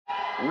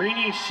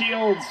Rini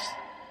Shields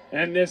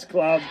and this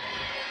club.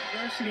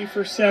 University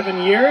for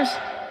 7 years.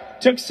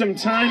 Took some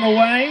time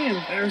away, and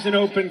there's an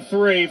open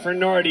three for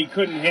Nardi.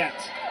 Couldn't hit.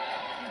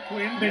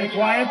 Quinn been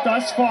quiet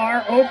thus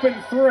far. Open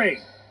three.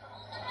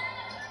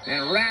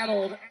 And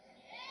rattled.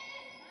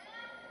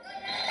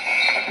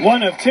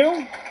 1 of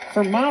 2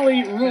 for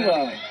Molly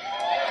Rulo.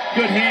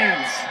 Good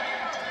hands.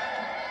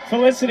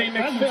 Felicity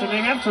McPherson. They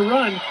have to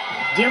run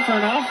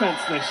different offense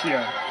this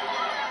year.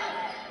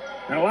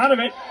 And a lot of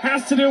it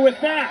has to do with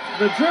that.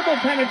 The dribble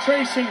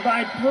penetration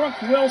by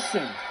Brooke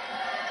Wilson.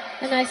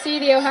 And I see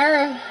the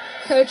O'Hara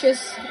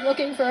coaches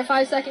looking for a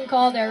 5-second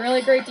call there.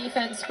 Really great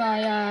defense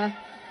by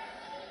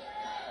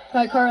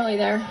Carly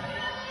there.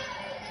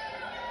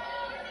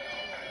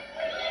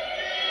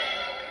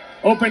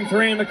 Open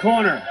three in the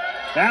corner.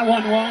 That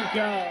one won't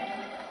go.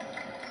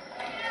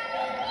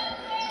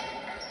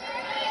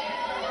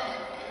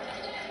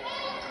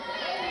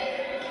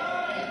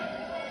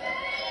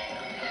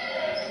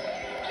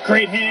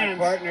 Great hands.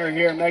 My partner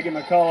here, Megan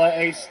McCullough,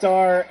 a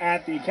star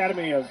at the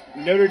Academy of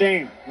Notre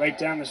Dame, right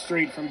down the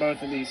street from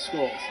both of these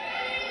schools.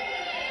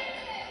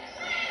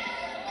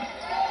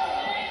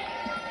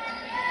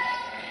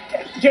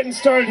 Getting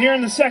started here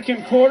in the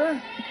second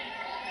quarter.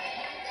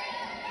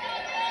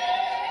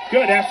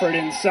 Good effort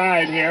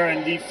inside here,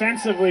 and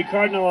defensively,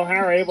 Cardinal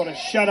O'Hara able to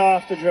shut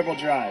off the dribble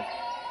drive.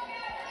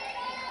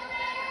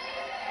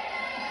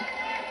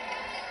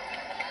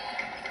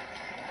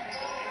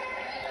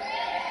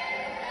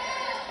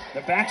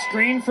 The back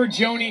screen for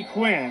Joni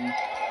Quinn,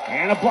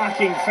 and a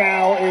blocking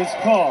foul is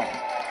called.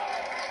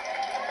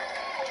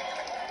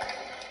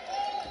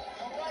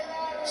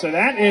 So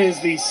that is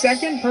the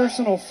second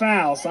personal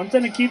foul,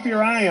 something to keep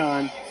your eye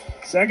on.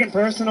 Second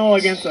personal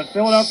against the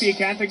Philadelphia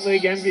Catholic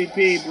League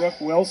MVP, Brooke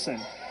Wilson.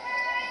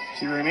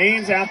 She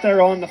remains out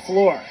there on the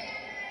floor.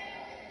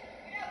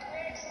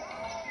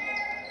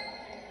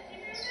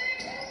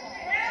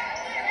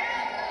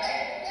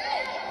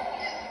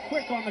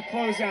 Quick on the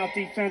closeout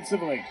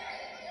defensively.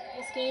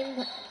 This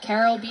game,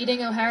 Carroll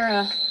beating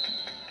O'Hara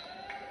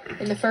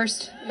in the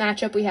first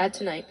matchup we had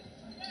tonight.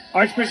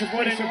 Archbishop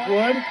Wood into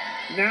Wood.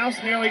 Now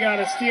nearly got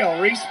a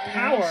steal. Reese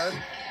Power.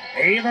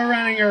 Ava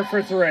Renninger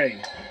for three.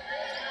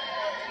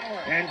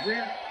 And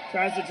Greer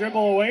tries to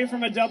dribble away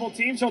from a double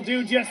team. She'll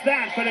do just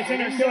that, but it's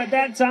intercepted at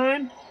that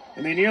time,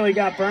 and they nearly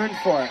got burned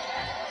for it.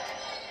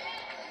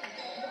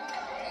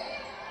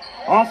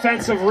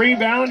 Offensive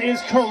rebound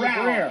is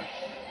Corral.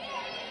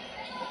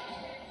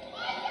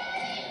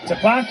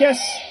 Tapakis.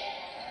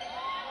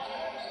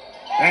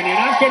 And you're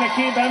not going to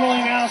keep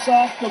Emily Mouse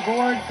off the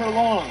board for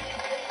long.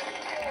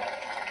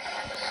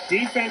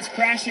 Defense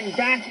crashing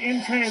back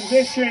in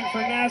transition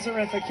for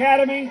Nazareth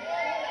Academy.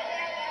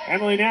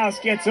 Emily Nouse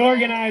gets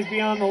organized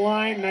beyond the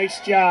line.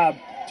 Nice job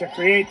to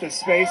create the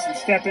space and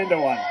step into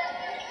one.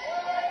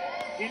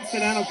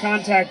 Incidental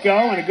contact go,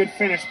 and a good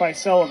finish by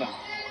Sullivan.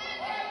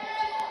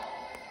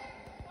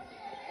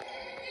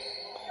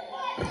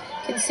 You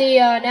can see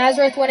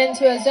Nazareth went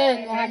into a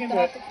zone.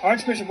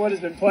 Archbishop Wood has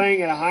been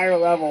playing at a higher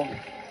level,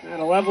 at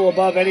a level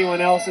above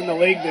anyone else in the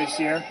league this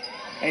year.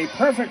 A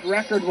perfect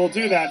record will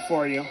do that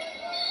for you.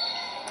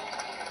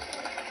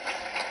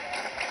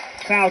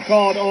 Foul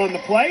called on the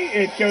play.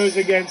 It goes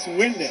against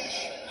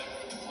Windish.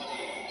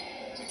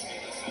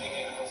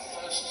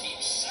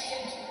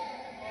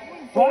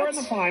 Four in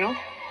the final,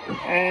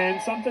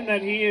 and something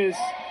that he is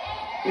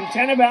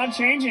intent about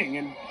changing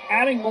and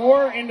adding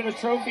more into the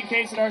trophy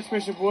case at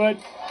Archbishop Wood.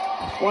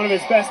 One of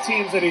his best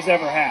teams that he's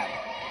ever had.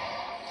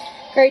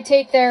 Great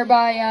take there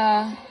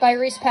by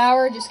Reese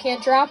Power. Just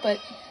can't drop it.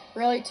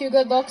 Really 2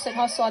 good looks and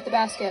hustle at the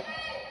basket.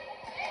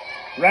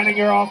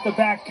 Renninger off the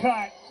back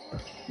cut.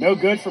 No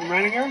good from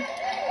Renninger.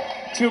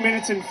 2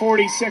 minutes and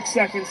 46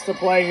 seconds to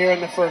play here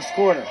in the first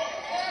quarter.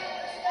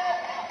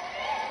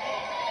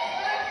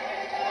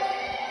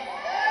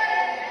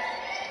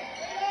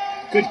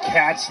 Good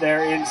catch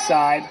there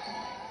inside.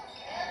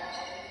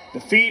 The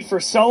feed for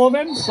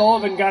Sullivan.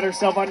 Sullivan got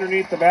herself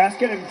underneath the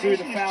basket and drew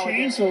the foul.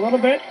 Changed a little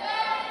bit.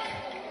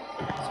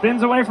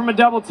 Spins away from a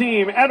double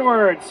team.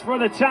 Edwards for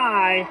the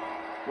tie.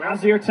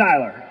 Rozier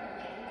Tyler.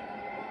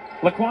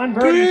 Laquan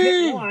Bird has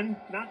hit one.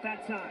 Not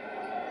that time.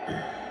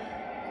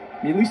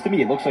 I mean, at least to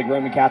me, it looks like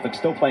Roman Catholic's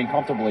still playing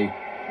comfortably.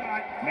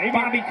 Maybe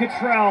Bobby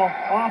Cottrell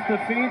off the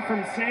feed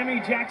from Sammy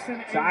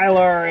Jackson.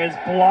 Tyler is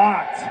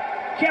blocked.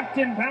 Kept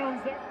in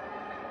bounds there.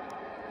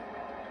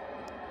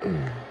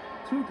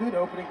 2 good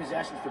opening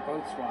possessions for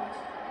both squads.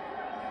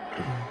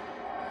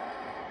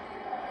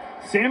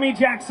 Sammy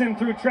Jackson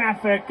through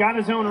traffic, got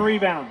his own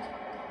rebound.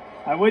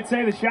 I would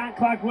say the shot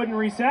clock wouldn't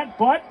reset,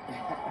 but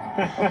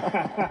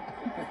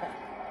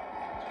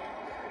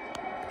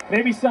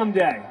maybe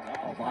someday.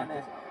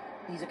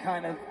 He's a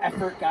kind of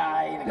effort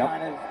guy and a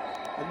kind of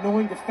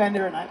annoying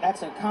defender, and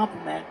that's a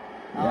compliment.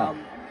 But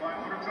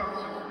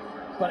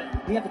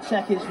we have to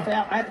check his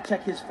foul. I have to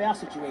check his foul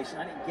situation.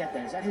 I didn't get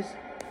that. Is that his?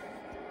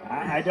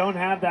 I don't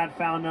have that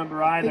foul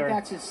number either. I think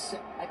that's his.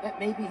 That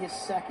may be his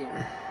second.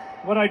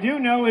 What I do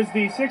know is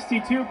the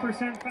 62%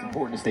 foul. It's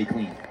important to stay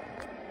clean.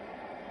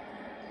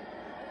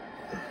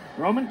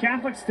 Roman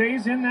Catholic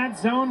stays in that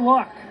zone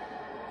look.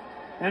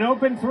 An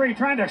open three,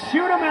 trying to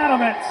shoot him out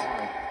of it.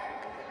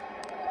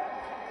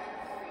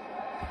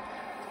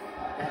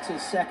 That's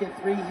his second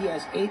three. He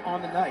has 8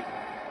 on the night.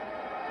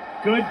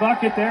 Good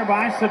bucket there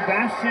by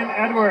Sebastian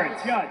Edwards.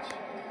 Judge.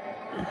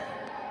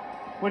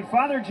 When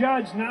Father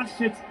Judge notched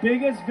its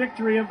biggest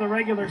victory of the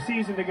regular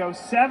season to go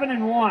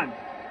 7-1,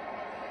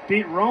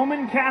 beat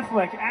Roman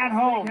Catholic at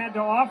home, had to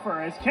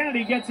offer as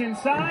Kennedy gets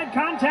inside,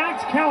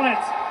 contact, count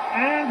it,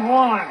 and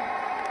 1.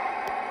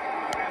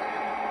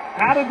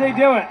 How did they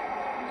do it?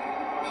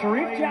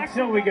 Sharif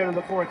Jackson till we go to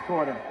the fourth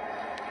quarter.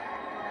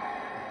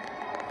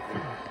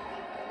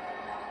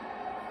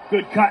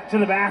 Good cut to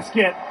the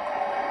basket.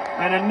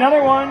 And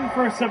another one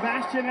for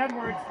Sebastian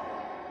Edwards.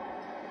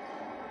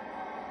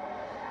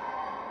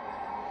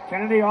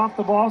 Kennedy off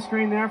the ball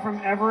screen there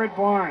from Everett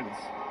Barnes.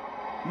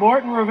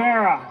 Morton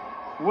Rivera,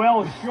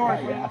 well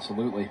short. Yeah,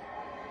 absolutely.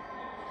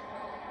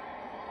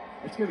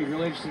 It's going to be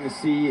really interesting to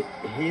see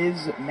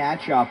his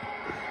matchup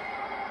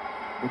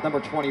with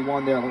number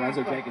 21 there,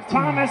 Lorenzo Jenkins.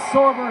 Thomas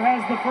Sorber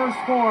has the first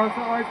 4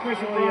 for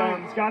Archbishop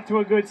Williams. Got to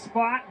a good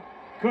spot,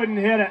 couldn't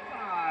hit it.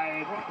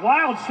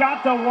 Wild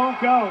shot though, won't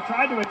go.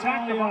 Tried to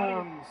attack the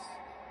Williams.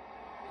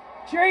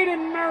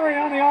 Jaden Murray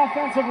on the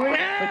offensive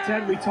rebound. But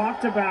Ted, we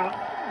talked about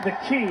the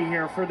key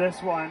here for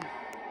this one.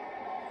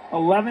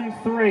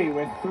 11-3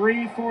 with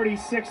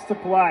 3:46 to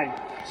play.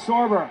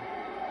 Sorber,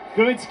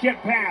 good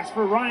skip pass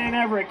for Ryan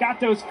Everett. Got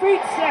those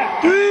feet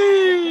set.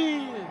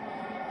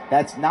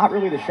 That's not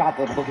really the shot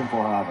that I'm looking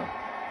for, however.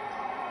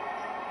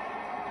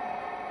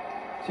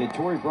 See,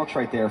 Torrey Brooks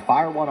right there.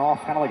 Fire one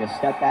off, kind of like a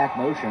step-back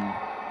motion.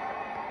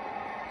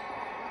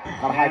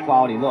 Not a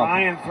high-quality look.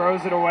 Ryan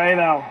throws it away,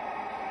 though.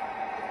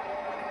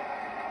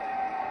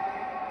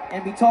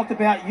 And we talked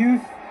about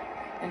youth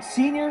and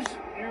seniors.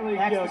 Nearly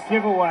a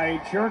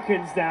giveaway.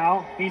 Jerkins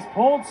now. He's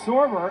pulled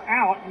Sorber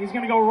out. He's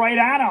going to go right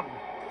at him.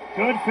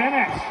 Good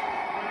finish.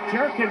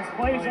 Jerkins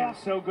plays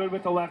off so good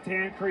with the left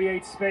hand,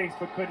 creates space,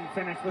 but couldn't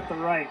finish with the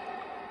right.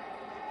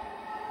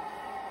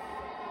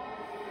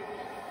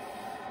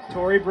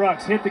 Torrey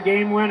Brooks hit the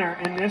game winner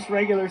in this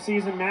regular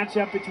season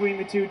matchup between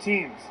the two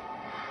teams.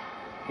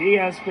 He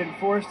has been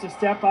forced to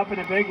step up in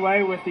a big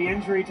way with the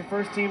injury to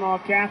first-team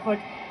All-Catholic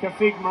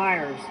Kafik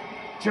Myers.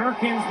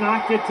 Jerkins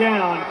knocked it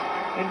down.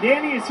 And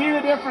Danny, you see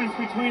the difference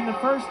between the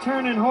first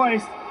turn and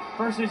hoist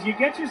versus you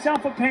get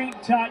yourself a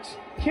paint touch,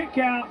 kick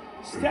out,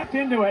 step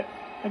into it.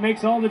 It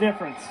makes all the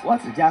difference. Well,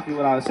 that's exactly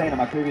what I was saying on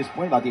my previous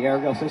point about the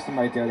aerial system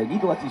right there. They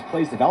need to let these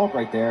plays develop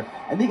right there,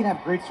 and they can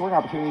have great scoring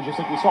opportunities just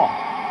like we saw.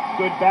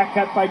 Good back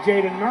cut by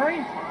Jaden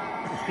Murray.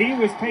 He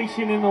was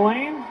patient in the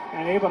lane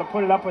and able to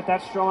put it up with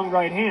that strong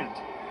right hand.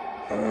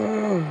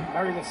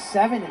 Murray was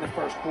 7 in the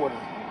first quarter.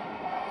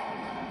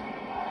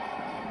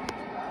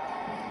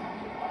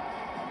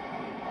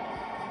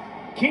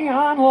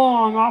 Keon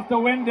Long off the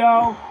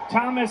window.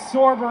 Thomas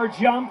Sorber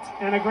jumped,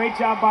 and a great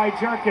job by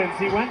Jerkins.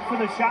 He went for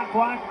the shot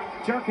block.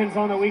 Jerkins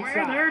on the weak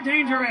side. They're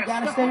dangerous. Got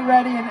to stay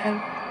ready, and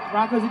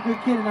Rocco's a good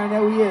kid, and I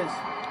know he is.